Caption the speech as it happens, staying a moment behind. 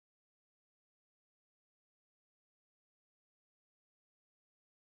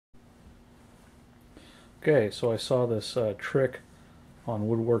Okay, so I saw this trick on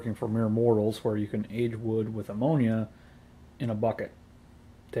woodworking for mere mortals where you can age wood with ammonia in a bucket.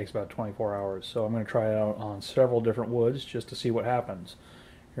 It takes about 24 hours. So I'm going to try it out on several different woods just to see what happens.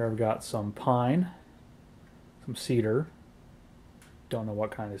 Here I've got some pine, some cedar, don't know what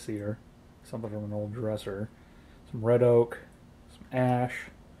kind of cedar, something from an old dresser, some red oak, some ash,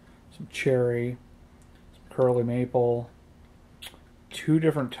 some cherry, some curly maple, two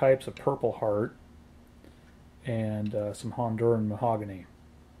different types of purple heart, and some Honduran mahogany.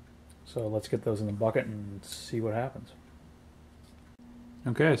 So let's get those in the bucket and see what happens.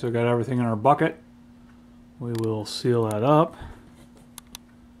 Okay, so we got everything in our bucket. We will seal that up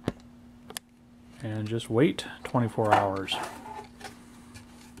and just wait 24 hours.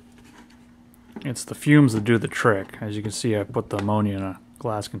 It's the fumes that do the trick. As you can see, I put the ammonia in a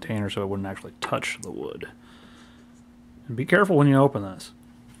glass container so it wouldn't actually touch the wood. And be careful when you open this.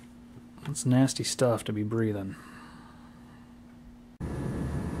 It's nasty stuff to be breathing.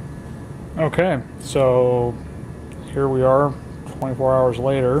 Okay, so here we are 24 hours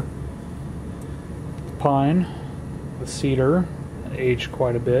later. The pine, the cedar, aged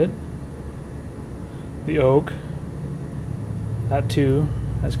quite a bit. The oak, that too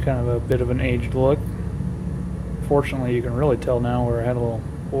has kind of a bit of an aged look. Fortunately, you can really tell now where I had a little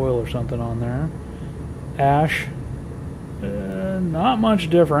oil or something on there. Ash, not much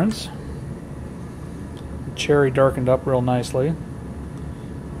difference. Cherry darkened up real nicely.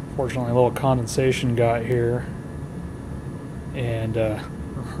 Fortunately, a little condensation got here and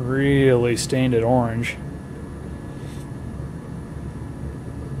really stained it orange.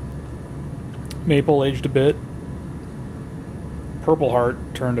 Maple aged a bit. Purple heart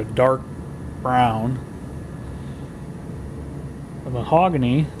turned a dark brown. The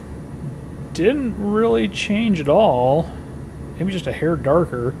mahogany didn't really change at all, maybe just a hair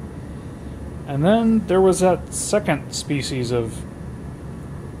darker. And then there was that second species of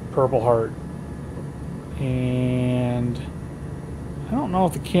purple heart, and I don't know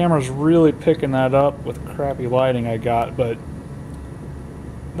if the camera's really picking that up with the crappy lighting I got, but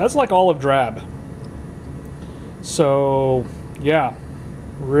that's like olive drab. So yeah,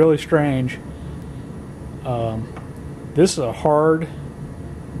 really strange. This is a hard,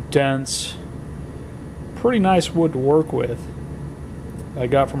 dense, pretty nice wood to work with. I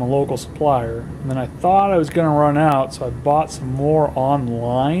got from a local supplier, and then I thought I was going to run out, so I bought some more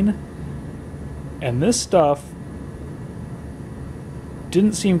online, and this stuff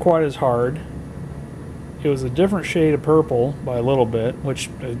didn't seem quite as hard. It was a different shade of purple by a little bit, which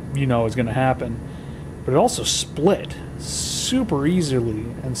you know is going to happen, but it also split super easily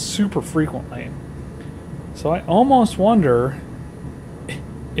and super frequently. So I almost wonder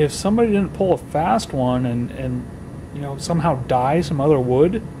if somebody didn't pull a fast one and you know, somehow dye some other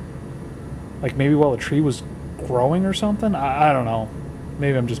wood, like maybe while the tree was growing or something. I don't know.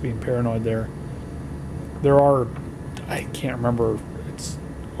 Maybe I'm just being paranoid there. There are, I can't remember, it's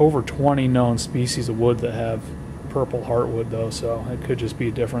over 20 known species of wood that have purple heartwood though, so it could just be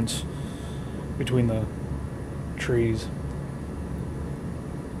a difference between the trees.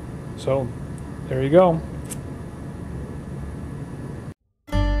 So there you go.